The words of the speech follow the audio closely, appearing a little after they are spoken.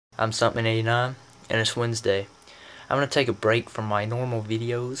I'm Stuntman89, and it's Wednesday. I'm going to take a break from my normal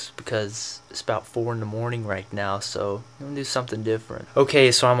videos because it's about 4 in the morning right now, so I'm going to do something different.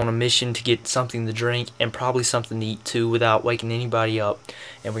 Okay, so I'm on a mission to get something to drink and probably something to eat too without waking anybody up.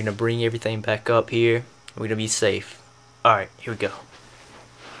 And we're going to bring everything back up here. We're going to be safe. Alright, here we go.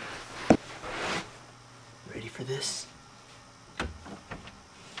 Ready for this?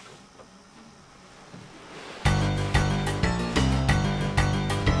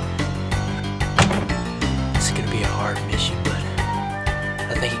 It's gonna be a hard mission, but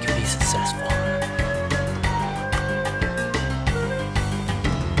I think it can be successful.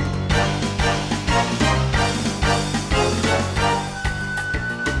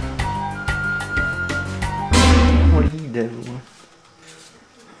 What are you doing?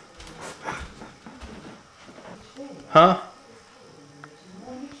 Huh?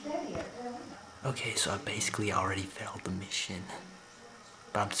 Okay, so I basically already failed the mission,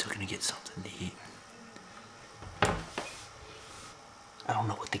 but I'm still gonna get something to eat. I don't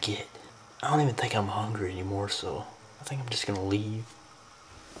know what to get. I don't even think I'm hungry anymore, so I think I'm just gonna leave.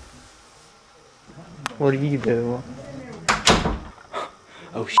 What are you doing?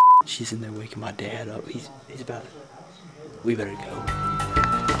 Oh shit, she's in there waking my dad up. He's about to... We better go.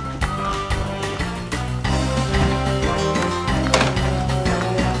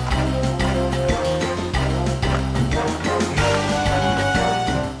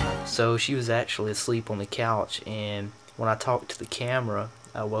 So she was actually asleep on the couch, and when I talked to the camera,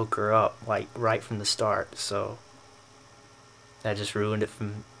 I woke her up like right from the start, so that just ruined it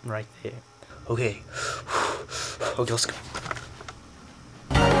from right there. Okay. Okay, let's go.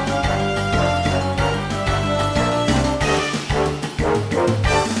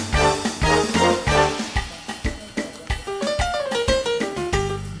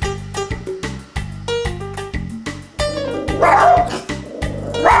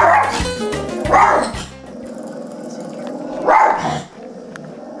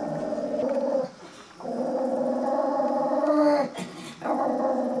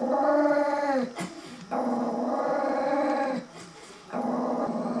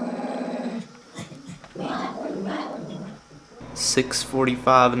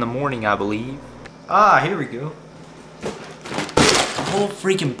 "6:45 in the morning, I believe." Ah, here we go. A whole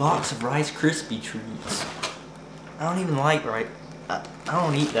freaking box of Rice Krispie treats. I don't even like I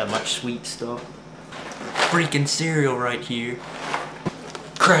don't eat that much sweet stuff. Freaking cereal right here.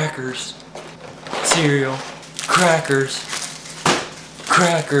 Crackers. Cereal. Crackers.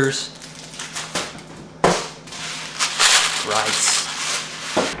 Crackers. Rice.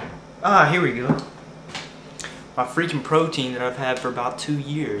 Ah, here we go. My freaking protein that I've had for about 2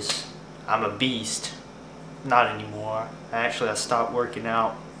 years. I'm a beast. Not anymore. I stopped working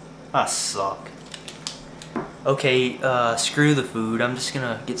out. I suck. Okay, screw the food. I'm just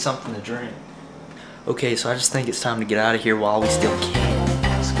gonna get something to drink. Okay, so I just think it's time to get out of here while we still can.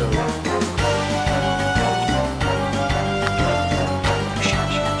 Let's go.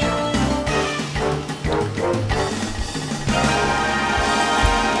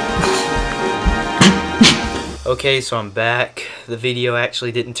 Okay, so I'm back. The video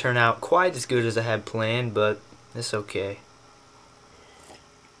actually didn't turn out quite as good as I had planned, but it's okay.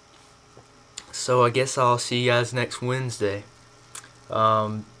 So I guess I'll see you guys next Wednesday.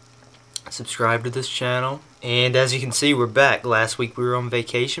 Subscribe to this channel, and as you can see, we're back. Last week we were on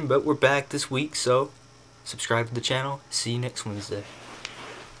vacation, but we're back this week, so subscribe to the channel. See you next Wednesday.